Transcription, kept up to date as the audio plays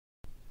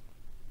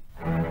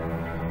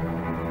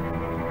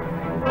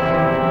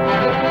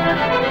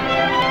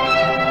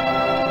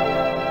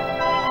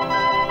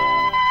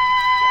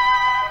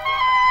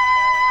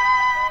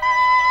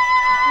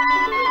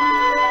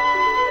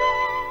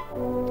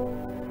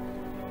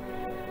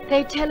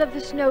They tell of the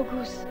Snow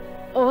Goose,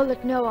 all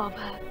that know of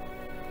her.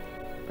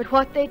 But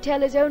what they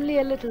tell is only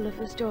a little of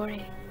the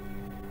story.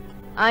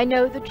 I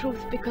know the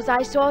truth because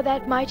I saw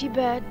that mighty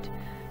bird,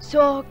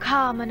 soar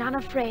calm and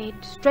unafraid,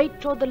 straight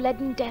toward the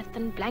leaden death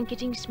and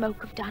blanketing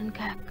smoke of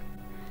Dunkirk.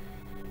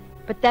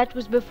 But that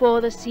was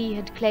before the sea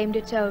had claimed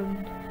its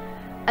own,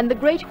 and the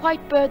great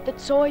white bird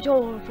that saw it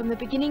all from the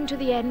beginning to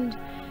the end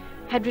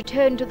had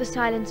returned to the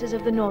silences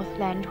of the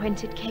Northland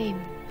whence it came.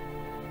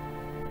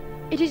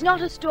 It is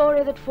not a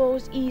story that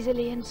falls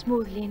easily and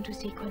smoothly into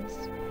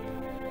sequence,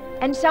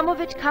 and some of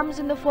it comes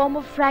in the form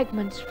of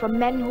fragments from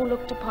men who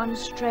looked upon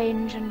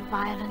strange and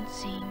violent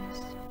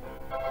scenes.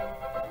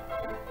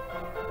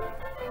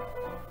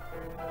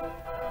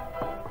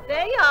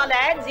 There you are,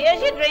 lads.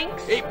 Here's your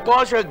drinks. It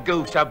was a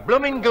goose, a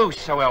blooming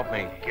goose, so help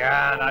me.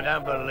 God, I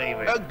don't believe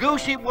it. A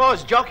goose it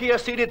was. Jockey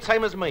has seen it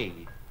same as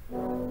me.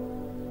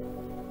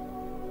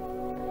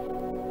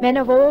 Men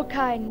of all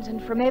kinds and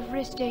from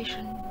every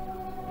station.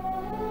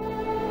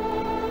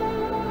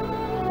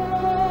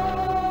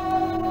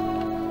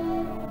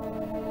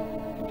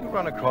 Did you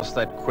run across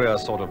that queer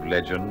sort of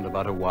legend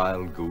about a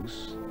wild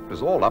goose? It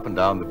was all up and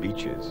down the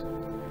beaches.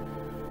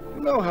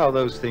 You know how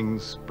those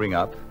things spring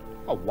up?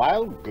 A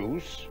wild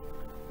goose?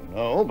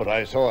 No, but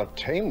I saw a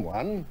tame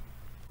one.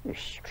 A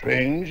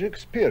strange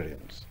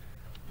experience.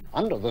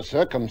 Under the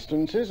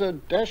circumstances, a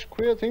dash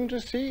queer thing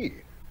to see.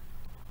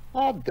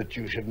 Odd that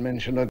you should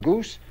mention a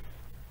goose.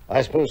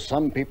 I suppose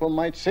some people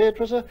might say it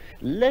was a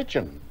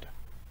legend.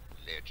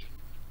 Legend?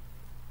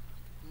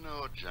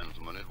 No,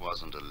 gentlemen, it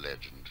wasn't a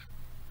legend.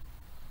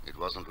 It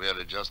wasn't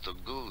really just a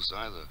goose,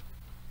 either.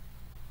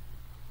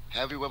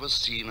 Have you ever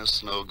seen a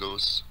snow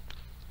goose?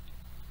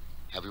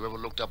 Have you ever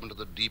looked up into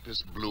the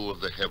deepest blue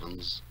of the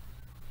heavens,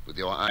 with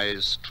your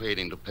eyes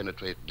straining to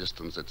penetrate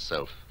distance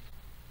itself?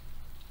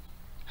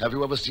 Have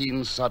you ever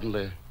seen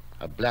suddenly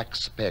a black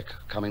speck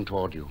coming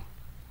toward you?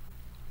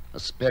 A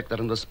speck that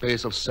in the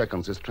space of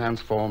seconds is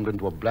transformed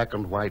into a black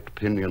and white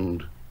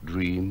pinioned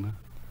dream?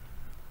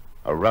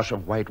 A rush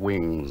of white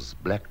wings,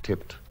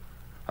 black-tipped,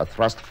 a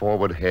thrust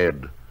forward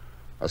head,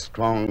 a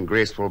strong,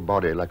 graceful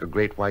body like a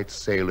great white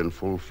sail in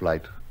full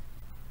flight.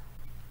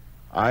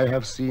 I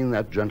have seen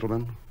that,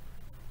 gentlemen.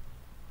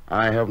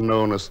 I have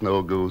known a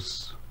snow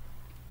goose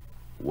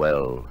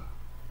well.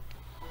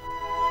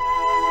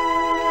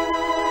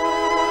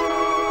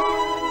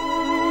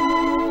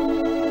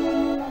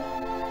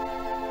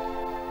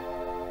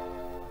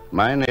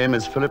 My name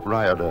is Philip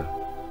Riordan.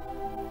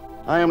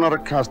 I am not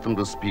accustomed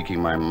to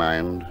speaking my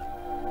mind,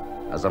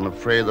 as I'm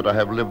afraid that I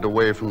have lived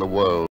away from the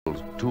world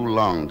too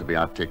long to be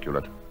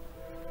articulate.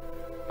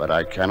 But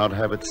I cannot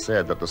have it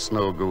said that the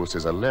Snow Goose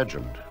is a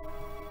legend.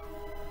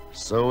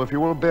 So if you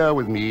will bear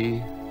with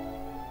me,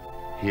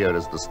 here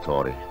is the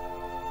story.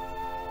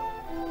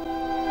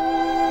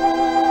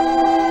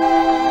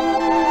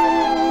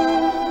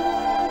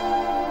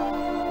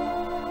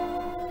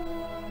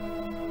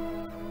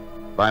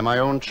 By my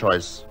own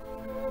choice,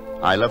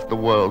 I left the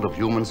world of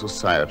human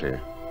society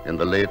in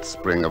the late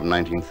spring of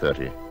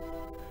 1930.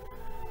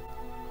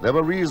 There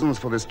were reasons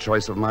for this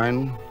choice of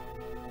mine,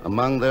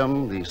 among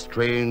them the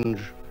strange,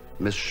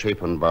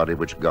 misshapen body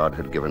which God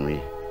had given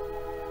me.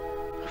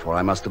 For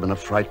I must have been a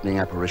frightening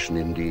apparition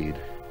indeed.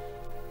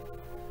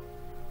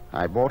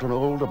 I bought an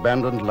old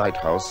abandoned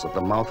lighthouse at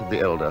the mouth of the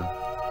Elder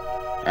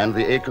and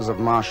the acres of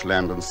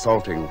marshland and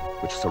salting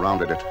which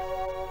surrounded it.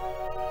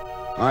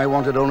 I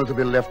wanted only to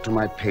be left to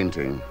my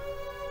painting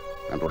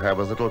and to have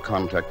as little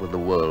contact with the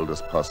world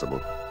as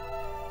possible.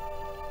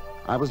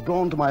 I was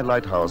drawn to my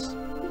lighthouse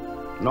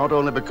not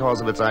only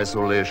because of its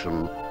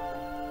isolation,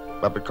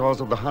 but because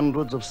of the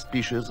hundreds of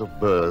species of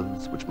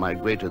birds which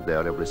migrated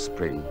there every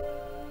spring.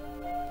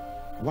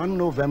 One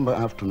November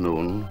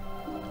afternoon,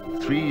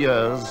 3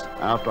 years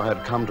after I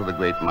had come to the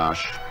Great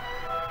Marsh,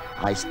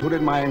 I stood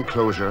in my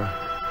enclosure,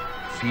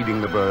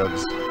 feeding the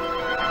birds.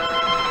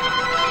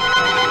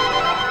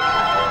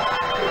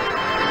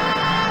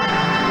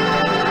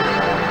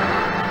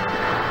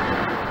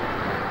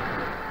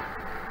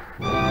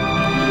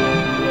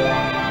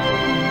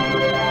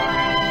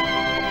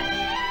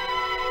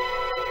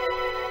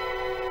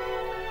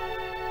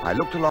 I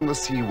looked along the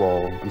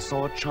seawall and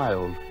saw a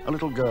child, a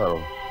little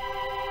girl.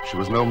 She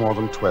was no more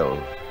than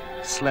 12,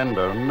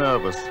 slender,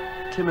 nervous,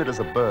 timid as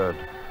a bird,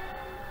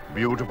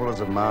 beautiful as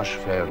a marsh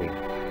fairy.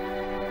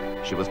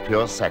 She was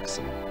pure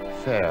Saxon,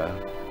 fair,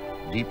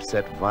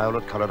 deep-set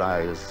violet-colored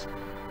eyes,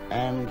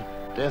 and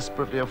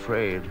desperately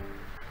afraid.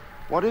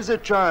 What is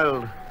it,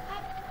 child?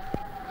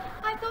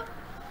 I thought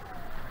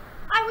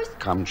I was...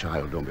 Come,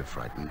 child, don't be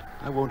frightened.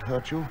 I won't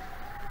hurt you.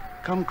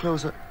 Come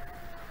closer.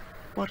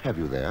 What have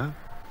you there?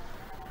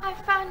 I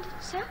found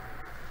it, sir.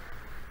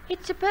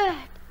 It's a bird.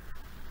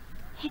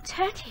 It's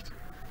hurted.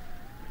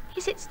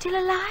 Is it still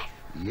alive?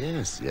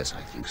 Yes,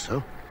 I think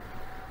so.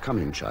 Come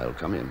in, child,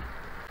 come in.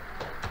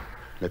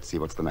 Let's see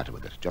what's the matter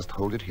with it. Just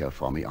hold it here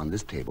for me on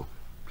this table.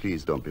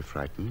 Please don't be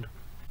frightened.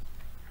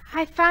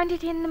 I found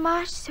it in the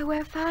marsh, sir,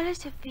 where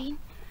fowlers have been.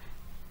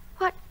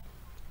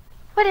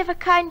 Whatever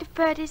kind of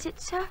bird is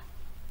it, sir?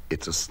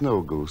 It's a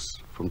snow goose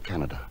from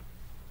Canada.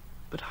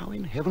 But how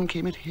in heaven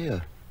came it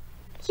here?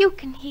 You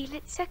can heal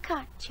it, sir,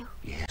 can't you?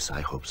 Yes,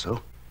 I hope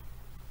so.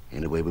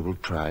 Anyway, we will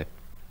try.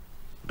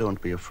 Don't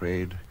be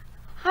afraid.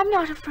 I'm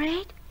not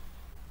afraid.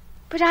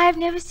 But I have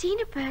never seen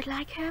a bird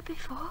like her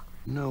before.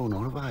 No,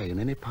 nor have I, in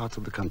any parts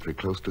of the country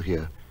close to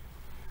here.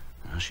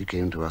 She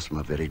came to us from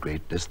a very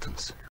great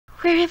distance.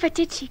 Wherever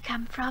did she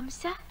come from,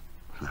 sir?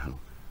 Well,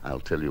 I'll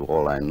tell you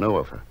all I know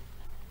of her.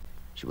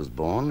 She was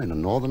born in a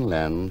northern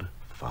land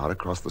far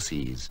across the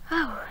seas.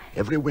 Oh.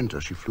 Every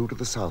winter she flew to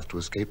the south to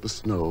escape the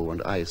snow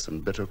and ice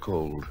and bitter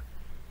cold.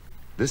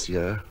 This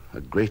year, a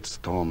great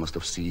storm must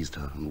have seized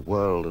her and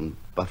whirled and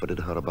buffeted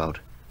her about.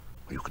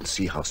 You can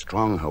see how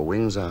strong her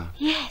wings are.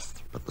 Yes.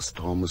 But the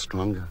storm was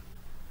stronger.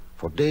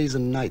 For days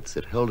and nights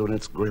it held her in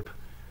its grip,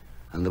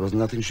 and there was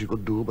nothing she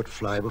could do but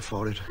fly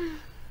before it.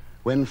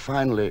 When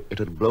finally it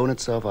had blown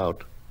itself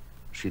out,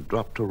 she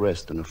dropped to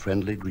rest in a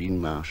friendly green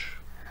marsh,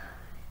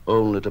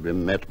 only to be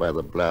met by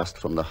the blast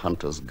from the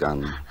hunter's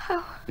gun.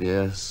 Oh.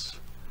 Yes,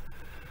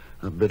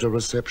 a bitter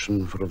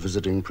reception for a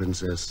visiting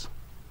princess.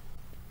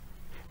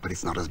 But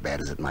it's not as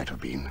bad as it might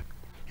have been.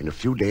 In a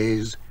few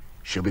days,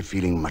 she'll be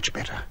feeling much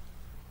better.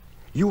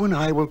 You and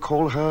I will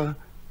call her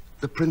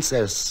the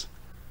princess,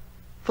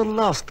 the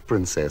lost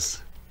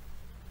princess.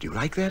 Do you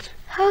like that?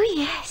 Oh,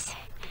 yes.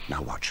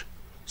 Now watch.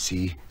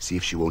 See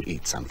if she won't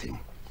eat something.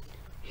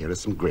 Here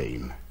is some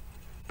grain.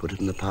 Put it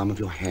in the palm of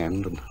your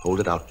hand and hold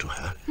it out to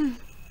her.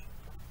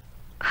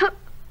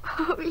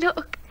 Oh,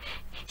 look.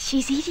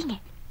 She's eating it.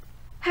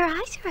 Her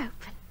eyes are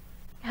open.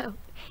 Oh,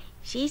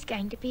 she's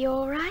going to be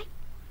all right.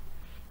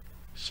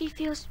 She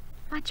feels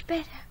much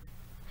better.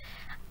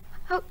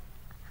 Oh,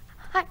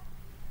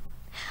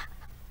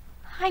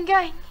 I'm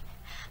going.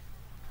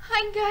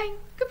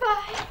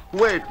 Goodbye.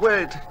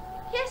 Wait.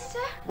 Yes, sir.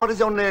 What is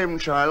your name,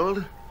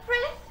 child?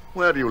 Frith,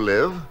 Where do you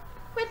live?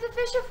 with the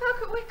fisher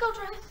folk at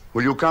Wickledress.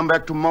 Will you come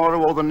back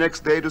tomorrow or the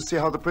next day to see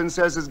how the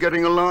princess is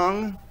getting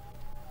along?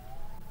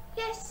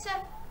 Yes, sir.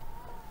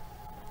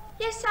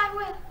 Yes, I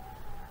will.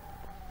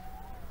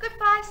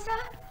 Goodbye, sir.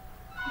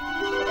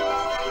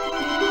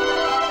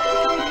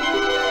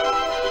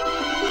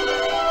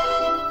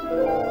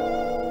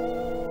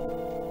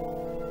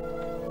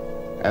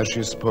 As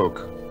she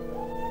spoke,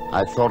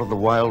 I thought of the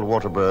wild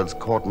water birds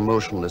caught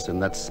motionless in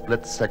that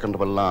split second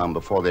of alarm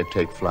before they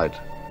take flight.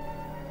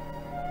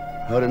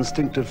 Her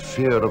instinctive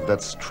fear of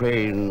that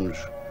strange,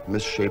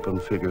 misshapen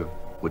figure,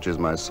 which is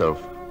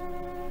myself,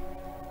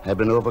 had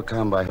been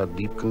overcome by her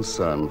deep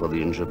concern for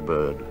the injured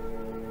bird.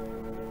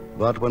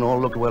 But when all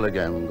looked well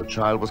again, the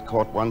child was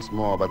caught once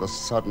more by the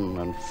sudden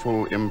and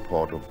full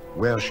import of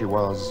where she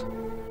was,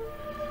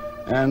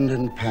 and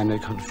in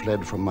panic had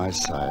fled from my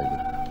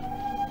side.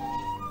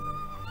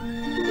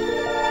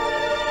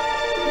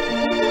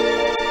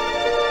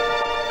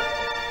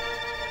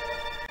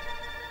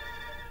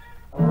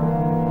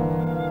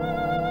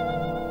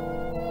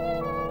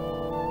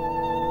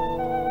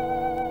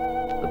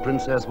 The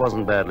princess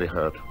wasn't badly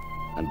hurt,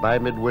 and by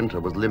midwinter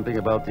was limping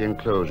about the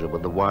enclosure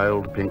with the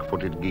wild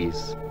pink-footed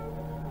geese.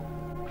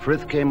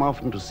 Frith came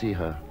often to see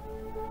her,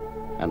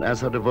 and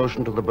as her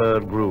devotion to the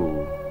bird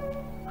grew,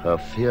 her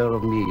fear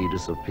of me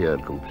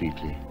disappeared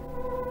completely.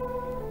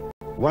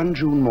 One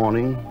June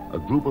morning, a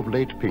group of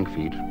late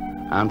pinkfeet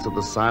answered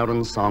the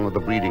siren song of the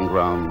breeding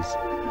grounds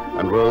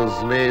and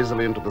rose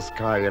lazily into the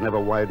sky in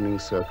ever-widening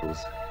circles.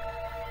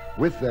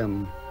 With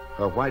them,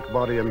 her white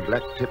body and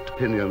black-tipped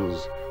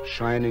pinions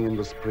shining in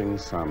the spring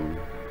sun,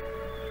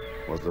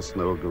 was the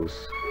Snow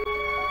Goose.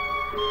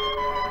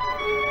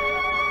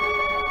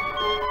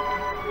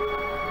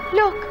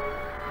 Look,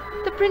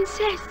 the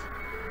princess.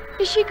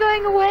 Is she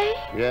going away?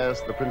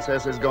 Yes, the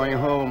princess is going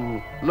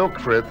home. Look,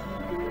 Frith.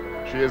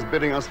 She is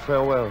bidding us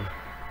farewell.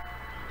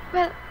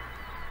 Well,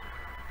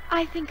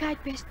 I think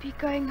I'd best be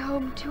going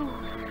home, too.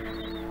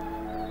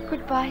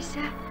 Goodbye,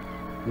 sir.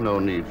 No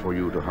need for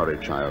you to hurry,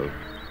 child.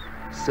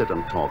 Sit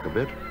and talk a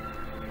bit.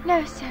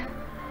 No, sir.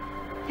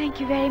 Thank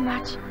you very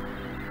much.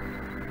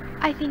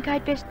 I think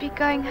I'd best be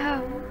going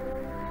home.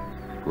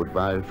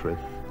 Goodbye, Frith.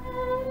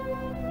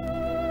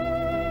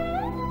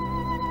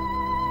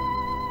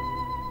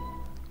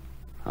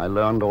 I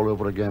learned all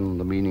over again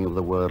the meaning of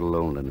the word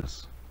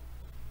loneliness.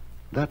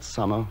 That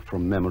summer,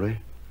 from memory,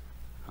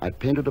 I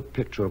painted a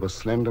picture of a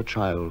slender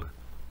child,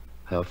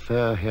 her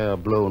fair hair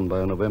blown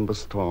by a November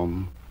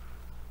storm,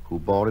 who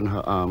bore in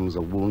her arms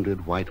a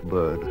wounded white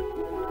bird.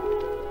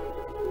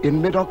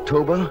 In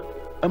mid-October,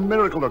 a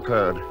miracle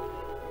occurred.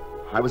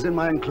 I was in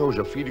my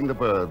enclosure feeding the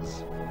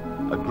birds.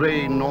 A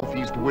gray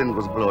northeast wind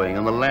was blowing,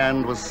 and the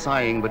land was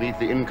sighing beneath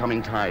the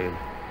incoming tide.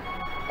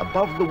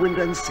 Above the wind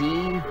and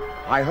sea,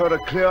 I heard a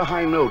clear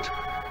high note.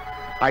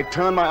 I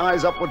turned my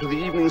eyes upward to the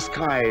evening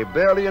sky,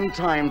 barely in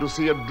time to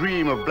see a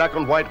dream of black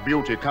and white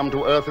beauty come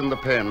to earth in the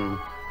pen,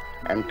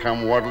 and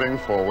come waddling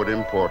forward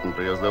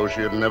importantly as though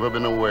she had never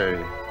been away.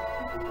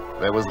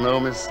 There was no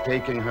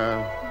mistaking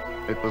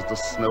her. It was the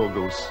Snow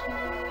Goose.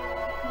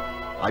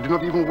 I did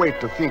not even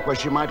wait to think where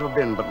she might have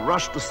been, but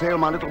rushed to sail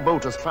my little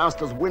boat as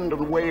fast as wind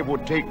and wave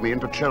would take me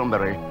into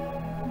Chelmsbury,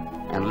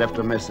 and left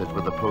a message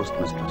with the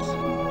postmistress.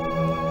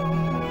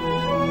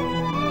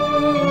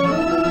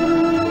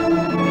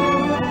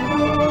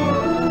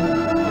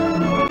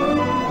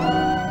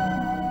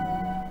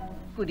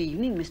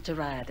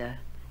 Ryder.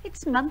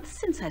 It's months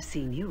since I've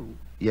seen you.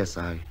 Yes,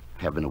 I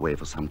have been away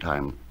for some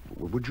time.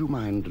 Would you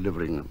mind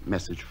delivering a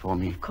message for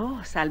me? Of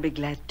course, I'll be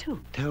glad to.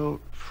 Tell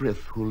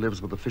Frith, who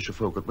lives with the fisher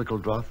folk at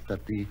Wickledroth,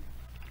 that the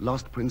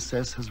lost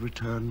princess has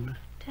returned.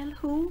 Tell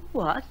who?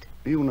 What?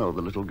 You know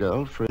the little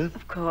girl, Frith.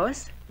 Of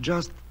course.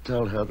 Just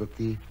tell her that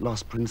the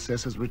lost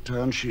princess has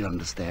returned. She'll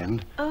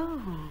understand.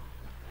 Oh.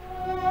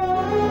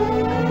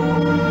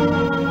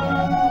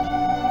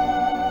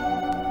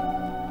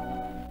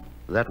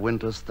 That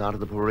winter started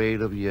the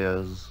parade of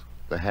years,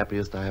 the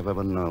happiest I have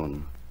ever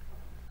known.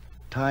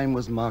 Time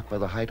was marked by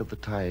the height of the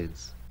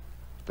tides,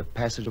 the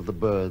passage of the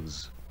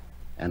birds,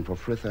 and for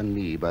Frith and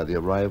me by the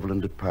arrival and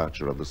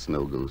departure of the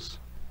Snow Goose.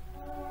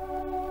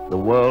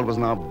 The world was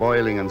now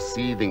boiling and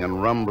seething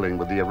and rumbling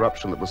with the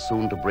eruption that was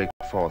soon to break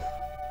forth.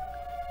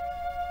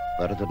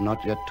 But it had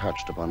not yet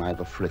touched upon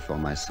either Frith or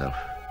myself.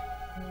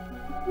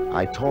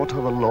 I taught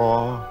her the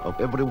law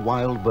of every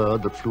wild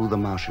bird that flew the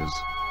marshes.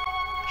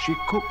 She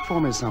cooked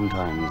for me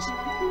sometimes,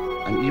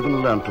 and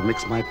even learned to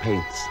mix my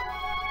paints.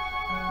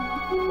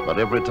 But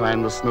every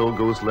time the Snow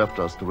Goose left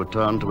us to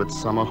return to its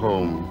summer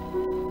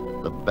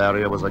home, the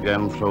barrier was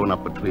again thrown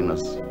up between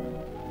us,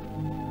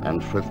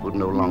 and Frith would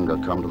no longer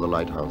come to the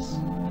lighthouse.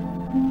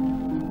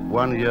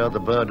 One year the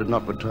bird did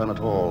not return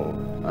at all,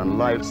 and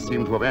life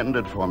seemed to have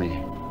ended for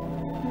me.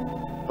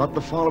 But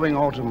the following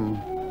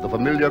autumn, the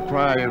familiar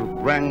cry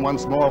rang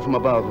once more from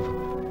above,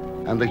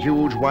 and the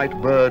huge white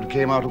bird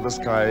came out of the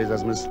skies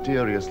as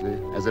mysteriously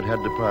as it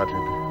had departed.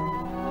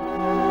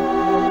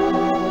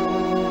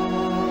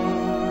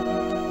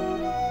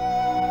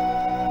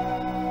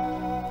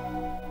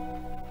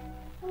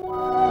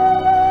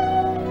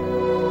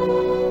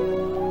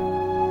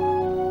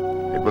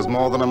 It was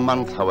more than a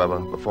month, however,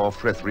 before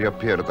Frith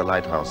reappeared at the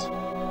lighthouse.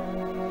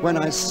 When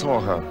I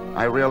saw her,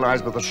 I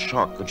realized with a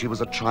shock that she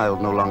was a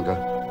child no longer.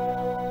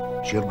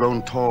 She had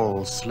grown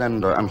tall,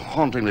 slender, and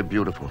hauntingly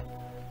beautiful.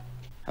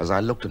 As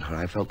I looked at her,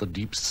 I felt the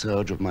deep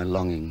surge of my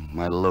longing,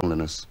 my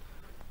loneliness,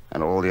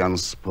 and all the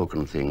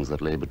unspoken things that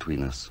lay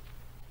between us.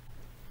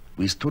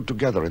 We stood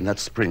together in that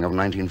spring of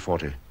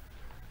 1940.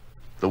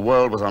 The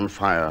world was on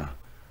fire.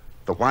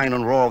 The whine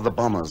and roar of the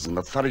bombers and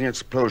the thudding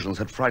explosions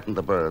had frightened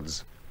the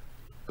birds.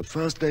 The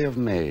first day of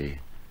May,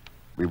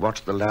 we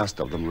watched the last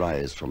of them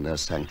rise from their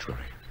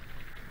sanctuary.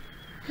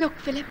 Look,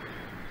 Philip.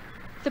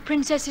 The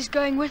princess is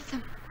going with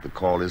them. The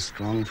call is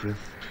strong,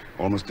 Frith.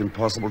 Almost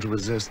impossible to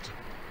resist.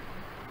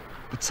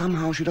 But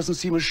somehow she doesn't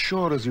seem as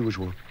sure as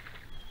usual.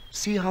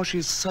 See how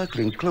she's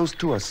circling close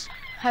to us.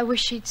 I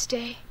wish she'd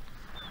stay.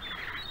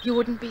 You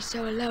wouldn't be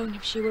so alone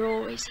if she were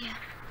always here.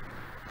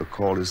 The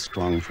call is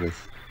strong,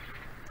 Frith,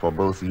 for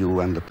both you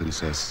and the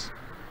princess.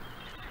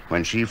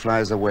 When she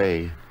flies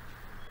away,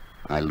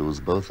 I lose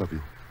both of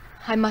you.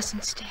 I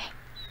mustn't stay.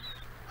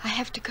 I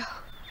have to go.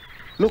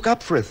 Look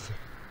up, Frith.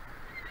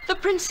 The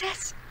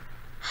princess.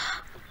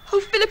 Oh,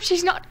 Philip,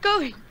 she's not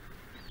going.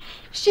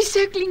 She's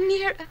circling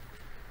nearer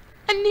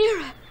and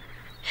nearer.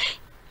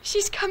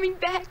 She's coming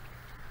back.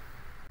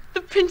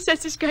 The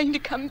princess is going to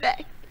come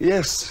back.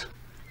 Yes,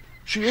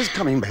 she is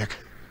coming back.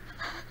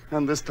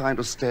 And this time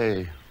to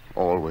stay,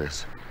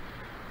 always.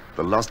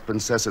 The lost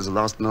princess is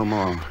lost no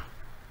more.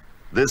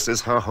 This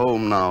is her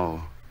home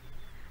now,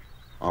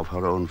 of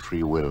her own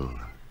free will.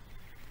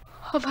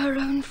 Of her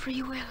own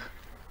free will.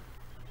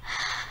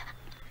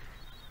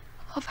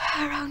 Of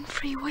her own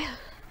free will.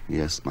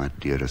 Yes, my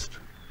dearest.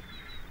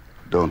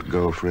 Don't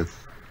go,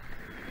 Frith.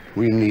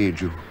 We need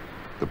you,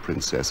 the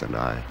princess and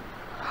I.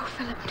 Oh,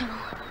 Philip, no.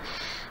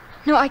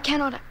 No, I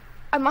cannot.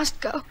 I must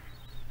go.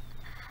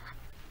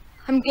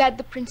 I'm glad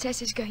the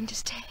princess is going to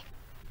stay.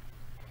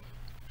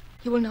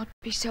 You will not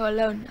be so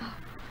alone now.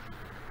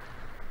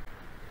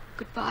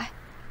 Goodbye.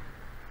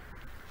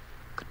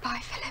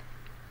 Goodbye, Philip.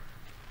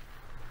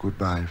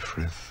 Goodbye,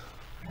 Frith.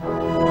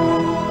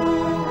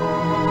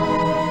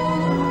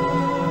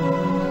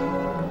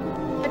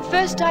 At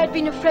first I had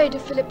been afraid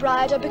of Philip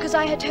Ryder because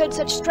I had heard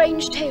such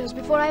strange tales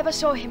before I ever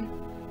saw him.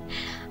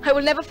 I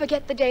will never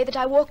forget the day that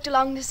I walked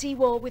along the sea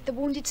wall with the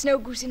wounded Snow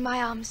Goose in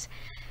my arms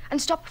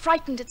and stopped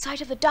frightened at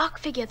sight of the dark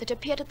figure that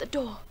appeared at the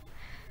door.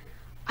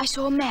 I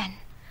saw a man,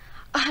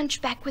 a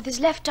hunchback with his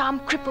left arm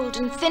crippled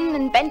and thin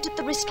and bent at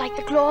the wrist like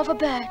the claw of a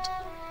bird.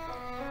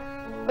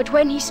 But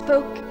when he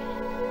spoke,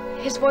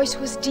 his voice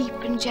was deep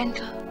and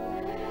gentle.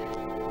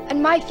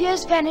 And my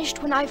fears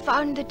vanished when I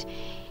found that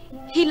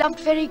he loved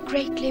very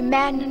greatly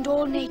man and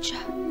all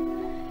nature.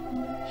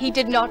 He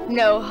did not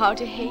know how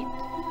to hate.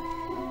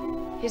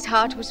 His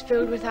heart was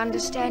filled with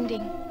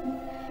understanding.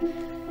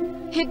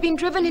 He had been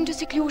driven into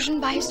seclusion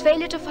by his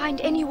failure to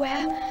find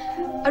anywhere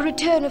a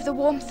return of the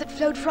warmth that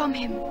flowed from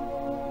him.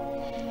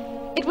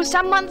 It was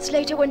some months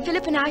later when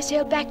Philip and I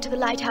sailed back to the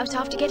lighthouse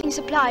after getting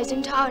supplies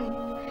in town.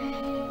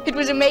 It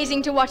was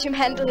amazing to watch him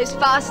handle his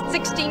fast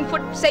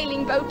 16-foot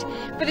sailing boat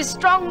with his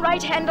strong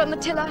right hand on the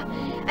tiller,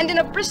 and in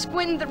a brisk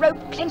wind the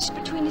rope clenched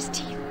between his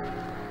teeth.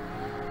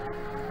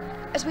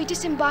 As we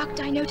disembarked,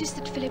 I noticed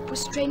that Philip was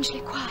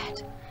strangely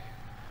quiet.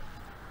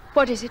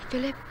 What is it,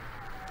 Philip?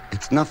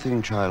 It's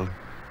nothing, child.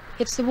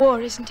 It's the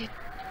war, isn't it?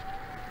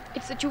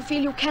 It's that you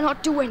feel you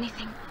cannot do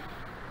anything.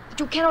 That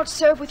you cannot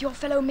serve with your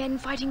fellow men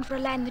fighting for a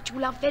land that you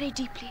love very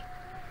deeply.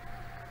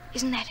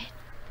 Isn't that it?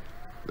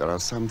 There are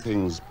some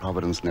things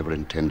Providence never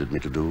intended me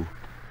to do.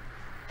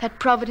 That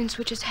Providence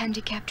which has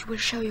handicapped you will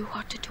show you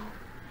what to do.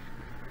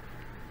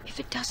 If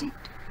it doesn't,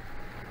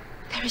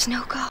 there is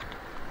no God.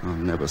 I'll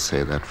never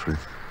say that,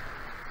 Frith.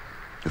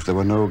 If there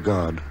were no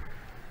God,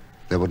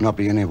 there would not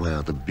be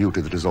anywhere the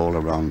beauty that is all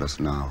around us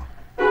now.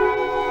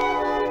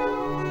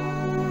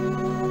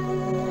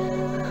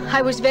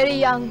 I was very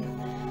young,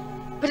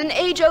 but an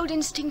age-old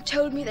instinct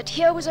told me that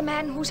here was a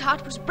man whose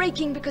heart was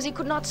breaking because he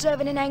could not serve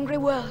in an angry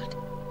world.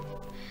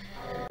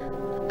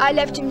 I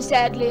left him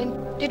sadly,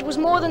 and it was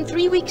more than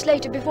 3 weeks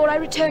later before I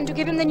returned to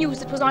give him the news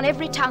that was on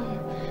every tongue.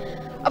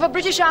 Of a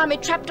British army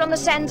trapped on the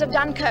sands of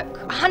Dunkirk,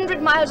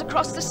 100 miles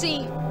across the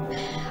sea.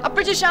 A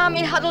British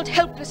army huddled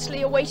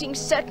helplessly, awaiting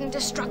certain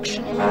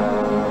destruction.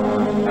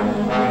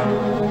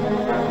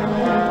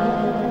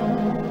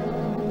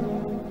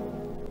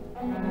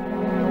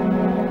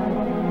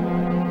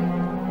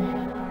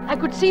 I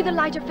could see the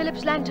light of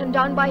Philip's lantern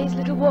down by his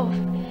little wharf,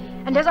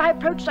 and as I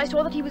approached, I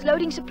saw that he was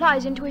loading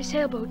supplies into his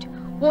sailboat.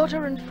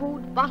 Water and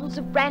food, bottles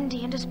of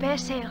brandy, and a spare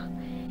sail.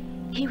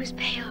 He was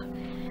pale,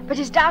 but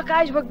his dark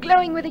eyes were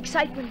glowing with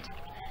excitement.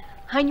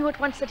 I knew at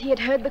once that he had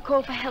heard the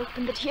call for help,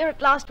 and that here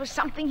at last was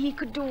something he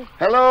could do.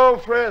 Hello,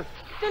 Frith.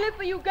 Philip,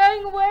 are you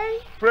going away?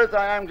 Frith,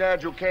 I am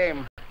glad you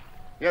came.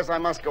 Yes, I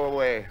must go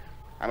away.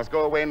 I must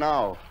go away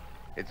now.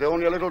 It's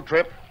only a little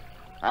trip.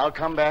 I'll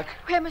come back.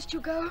 Where must you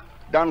go?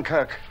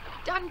 Dunkirk.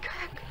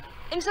 Dunkirk?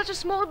 In such a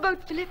small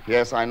boat, Philip?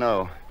 Yes, I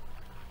know.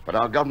 But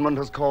our government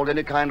has called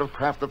any kind of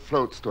craft that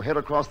floats to head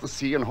across the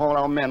sea and haul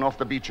our men off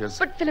the beaches.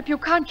 But, Philip, you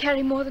can't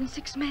carry more than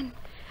 6 men.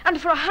 And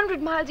for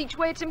 100 miles each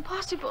way, it's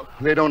impossible.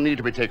 They don't need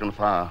to be taken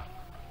far.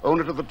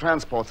 Only to the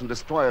transports and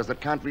destroyers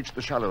that can't reach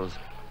the shallows.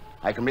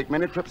 I can make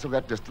many trips of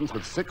that distance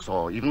with 6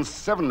 or even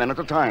 7 men at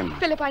a time.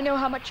 Philip, I know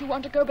how much you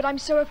want to go, but I'm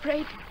so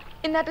afraid.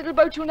 In that little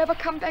boat, you'll never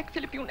come back,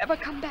 Philip. You'll never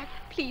come back.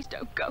 Please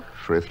don't go.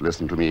 Frith,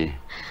 listen to me.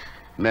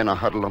 Men are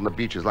huddled on the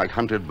beaches like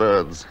hunted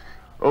birds.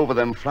 Over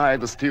them fly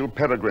the steel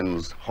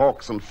peregrines,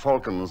 hawks and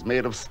falcons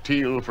made of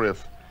steel,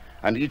 Frith,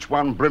 and each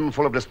one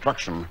brimful of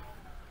destruction.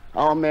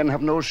 Our men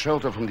have no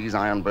shelter from these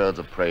iron birds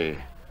of prey.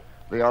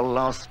 They are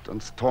lost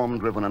and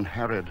storm-driven and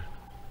harried,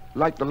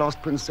 like the lost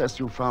princess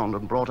you found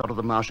and brought out of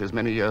the marshes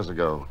many years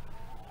ago.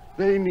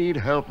 They need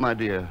help, my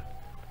dear,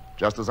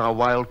 just as our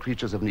wild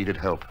creatures have needed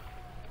help.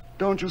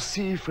 Don't you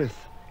see,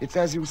 Frith? It's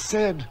as you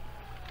said.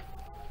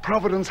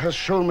 Providence has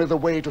shown me the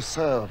way to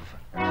serve.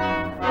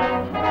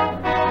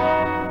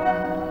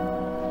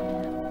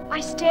 I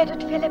stared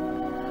at Philip.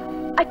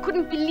 I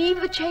couldn't believe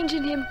the change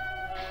in him.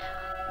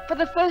 For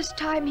the first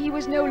time, he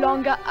was no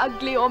longer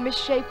ugly or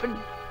misshapen,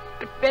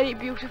 but very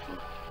beautiful.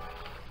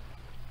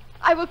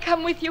 I will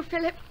come with you,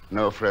 Philip.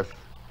 No, Frith.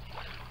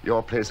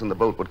 Your place in the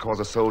boat would cause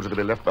a soldier to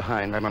be left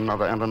behind, and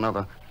another, and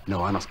another.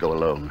 No, I must go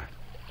alone.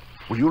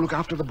 Will you look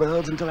after the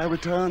birds until I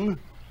return?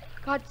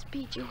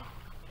 Godspeed you.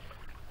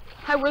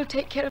 I will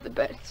take care of the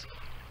birds.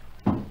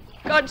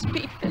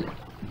 Godspeed, Philip.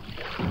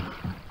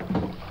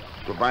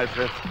 Goodbye,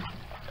 Frith.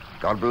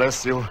 God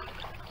bless you.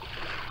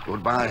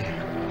 Goodbye.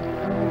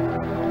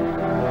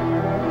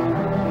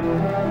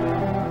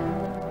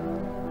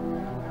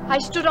 I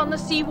stood on the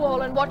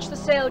seawall and watched the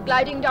sail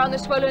gliding down the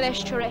swollen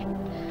estuary.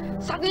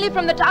 Suddenly,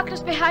 from the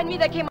darkness behind me,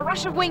 there came a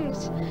rush of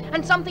wings,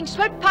 and something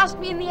swept past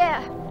me in the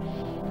air.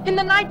 In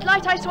the night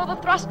light, I saw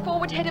the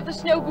thrust-forward head of the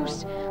Snow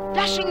Goose,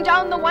 flashing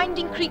down the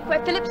winding creek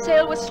where Philip's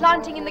sail was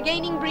slanting in the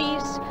gaining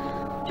breeze,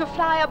 to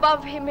fly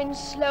above him in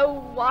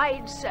slow,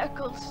 wide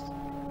circles.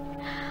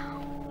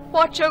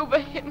 Watch over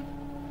him.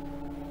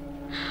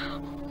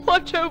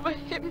 Watch over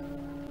him.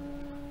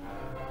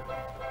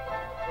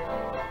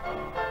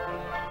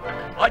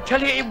 I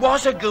tell you, it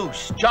was a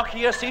goose. Jockey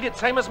here seen it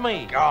same as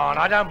me. God,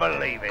 I don't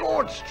believe it.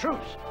 God's truth.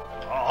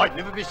 I'd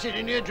never be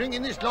sitting here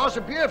drinking this glass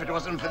of beer if it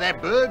wasn't for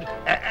that bird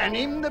and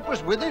him that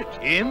was with it.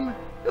 Him?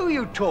 Who are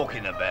you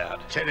talking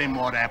about? Tell him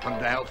what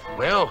happened, Alf.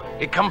 Well,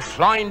 it come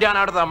flying down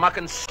out of the muck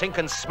and stink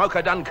and smoke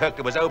of Dunkirk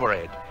that was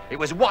overhead. It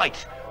was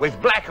white,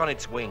 with black on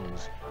its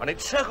wings, and it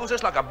circles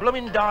us like a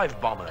bloomin' dive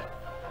bomber.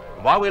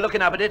 And while we're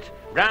looking up at it,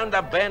 round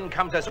the bend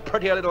comes as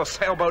pretty a little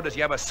sailboat as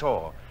you ever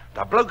saw.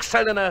 The bloke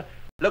sailing her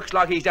looks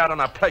like he's out on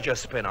a pleasure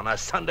spin on a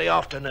Sunday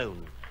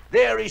afternoon.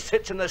 There he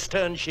sits in the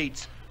stern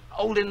sheets,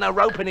 holding the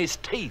rope in his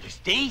teeth. His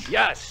teeth?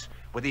 Yes,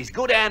 with his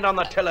good hand on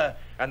the tiller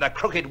and the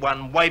crooked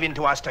one waving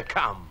to us to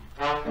come.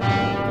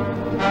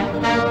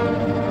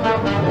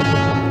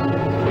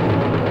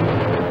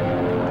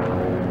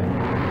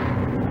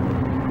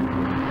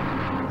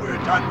 We're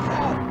done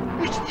for.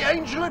 It's the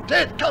angel of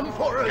death come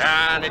for us.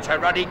 And it's a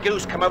ruddy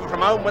goose come over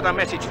from home with a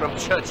message from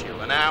Churchill,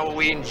 and how are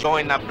we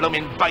enjoying the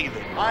bloomin'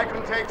 bathing? I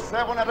can take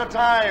 7 at a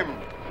time.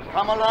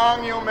 Come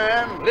along, you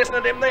men. Listen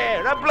to him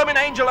there, a bloomin'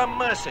 angel of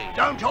mercy.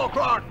 Don't talk,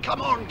 Rod.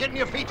 Come on, get on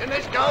your feet and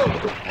let's go.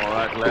 All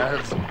right,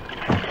 lads.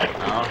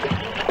 Now,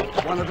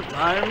 1 at a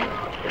time.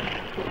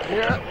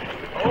 Here,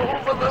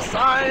 over the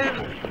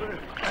side.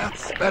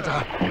 That's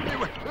better.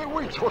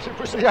 We thought it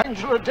was the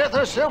angel of death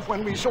herself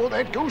when we saw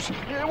that goose.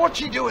 What's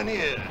she doing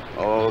here?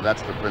 Oh,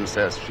 that's the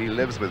princess. She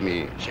lives with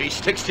me. She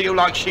sticks to you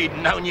like she'd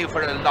known you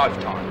for a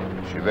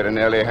lifetime. She very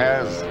nearly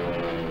has.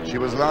 She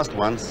was lost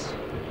once.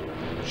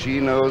 She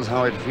knows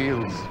how it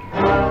feels.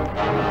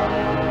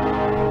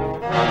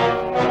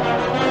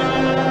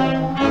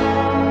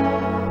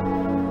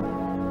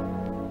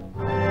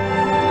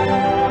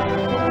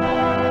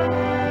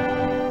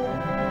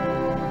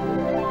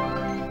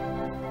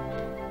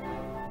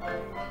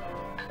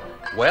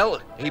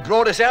 Well, he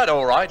brought us out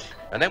all right,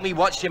 and then we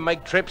watched him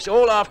make trips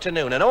all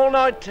afternoon and all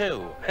night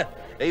too.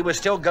 He was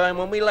still going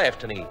when we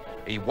left, and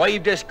he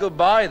waved us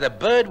goodbye, the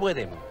bird with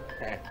him.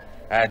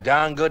 A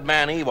darn good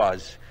man he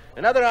was.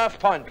 Another half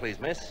pint, please,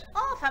 miss.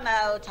 Half a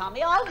mo,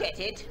 Tommy, I'll get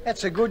it.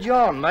 That's a good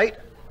yarn, mate.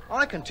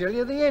 I can tell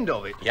you the end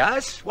of it.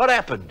 Yes? What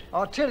happened?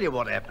 I'll tell you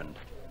what happened.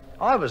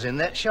 I was in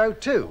that show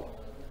too.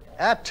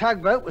 Our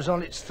tugboat was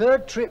on its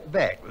third trip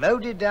back,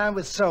 loaded down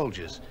with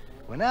soldiers,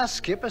 when our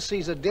skipper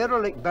sees a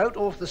derelict boat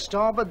off the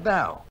starboard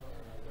bow.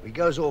 We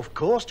goes off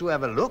course to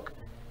have a look,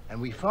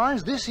 and we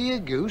finds this here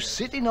goose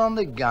sitting on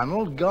the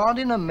gunwale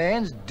guarding a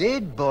man's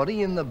dead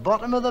body in the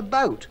bottom of the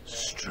boat.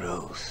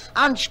 Struth.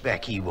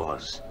 Hunchback he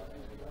was.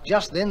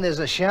 Just then there's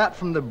a shout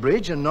from the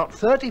bridge, and not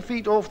 30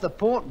 feet off the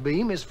port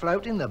beam is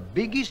floating the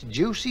biggest,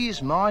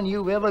 juiciest mine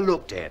you've ever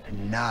looked at.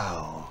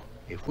 Now,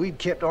 if we'd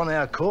kept on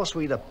our course,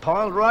 we'd have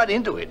piled right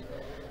into it.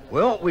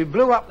 Well, we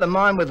blew up the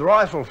mine with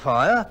rifle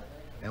fire,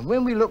 and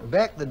when we looked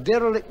back, the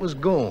derelict was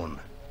gone.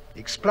 The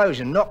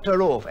explosion knocked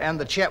her off, and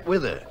the chap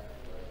with her.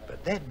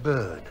 But that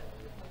bird,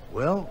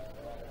 well,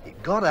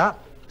 it got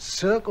up,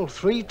 circled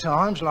 3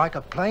 times like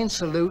a plane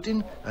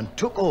saluting, and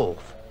took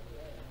off.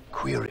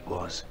 Queer it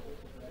was.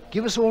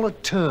 Give us all a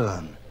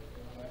turn.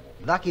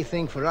 Lucky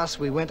thing for us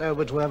we went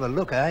over to have a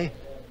look, eh?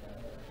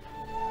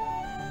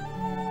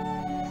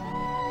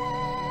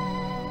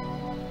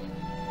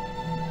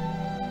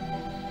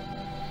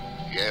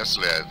 Yes,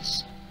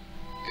 lads.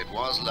 It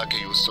was lucky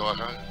you saw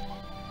her.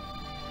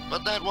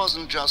 But that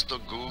wasn't just a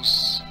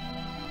goose.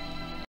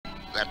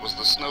 That was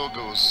the Snow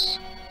Goose,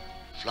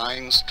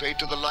 flying straight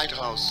to the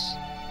lighthouse,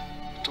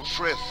 to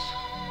Frith,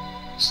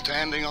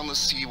 standing on the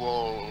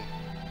seawall,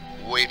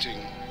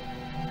 waiting.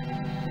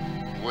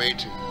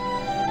 Waiting.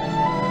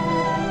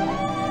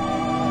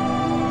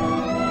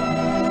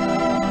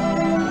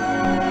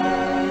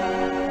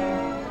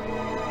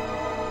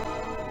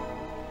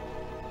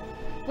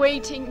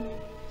 Waiting,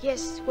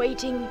 yes,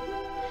 waiting.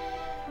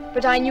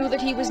 But I knew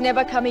that he was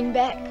never coming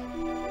back.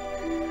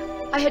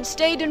 I had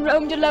stayed and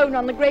roamed alone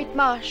on the great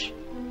marsh.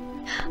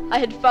 I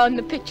had found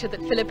the picture that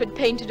Philip had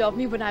painted of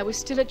me when I was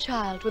still a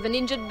child, with an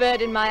injured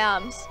bird in my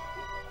arms.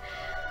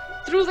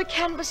 Through the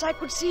canvas I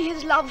could see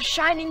his love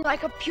shining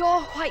like a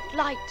pure white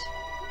light.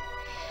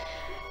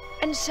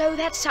 And so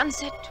that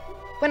sunset,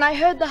 when I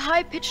heard the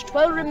high-pitched,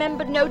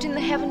 well-remembered note in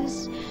the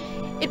heavens,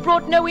 it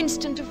brought no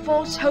instant of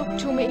false hope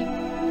to me.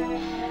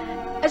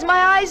 As my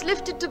eyes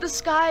lifted to the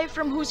sky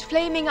from whose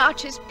flaming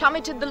arches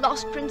plummeted the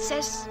lost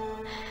princess,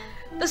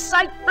 the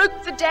sight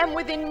broke the dam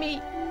within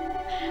me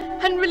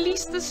and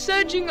released the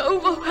surging,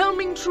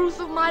 overwhelming truth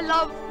of my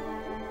love.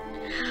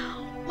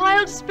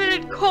 Wild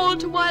spirit called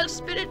to wild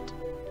spirit,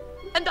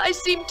 and I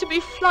seemed to be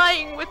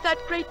flying with that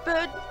great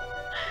bird,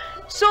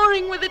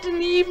 soaring with it in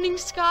the evening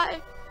sky,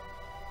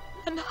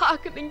 and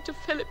hearkening to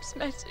Philip's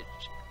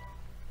message.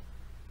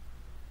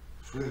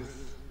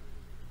 Frith,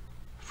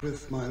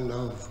 Frith, my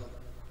love,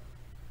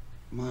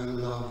 my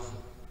love.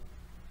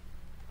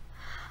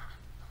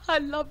 I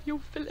love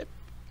you, Philip.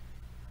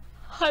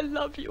 I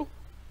love you.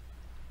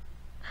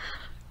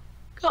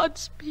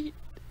 Godspeed.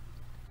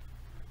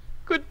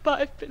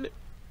 Goodbye, Philip.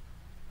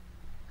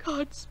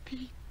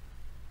 Godspeed.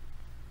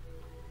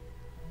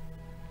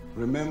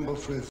 Remember,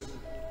 Frith,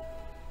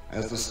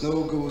 as the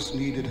Snow Goose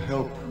needed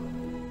help,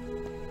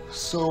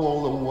 so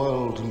all the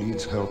world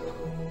needs help.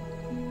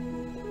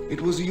 It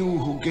was you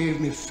who gave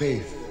me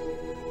faith,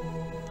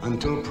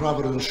 until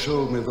Providence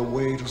showed me the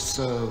way to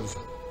serve.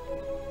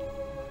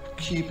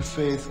 Keep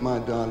faith, my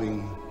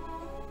darling.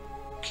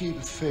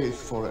 Keep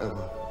faith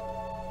forever.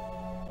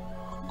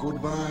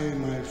 Goodbye,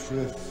 my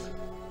Frith.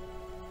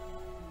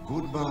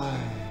 Goodbye.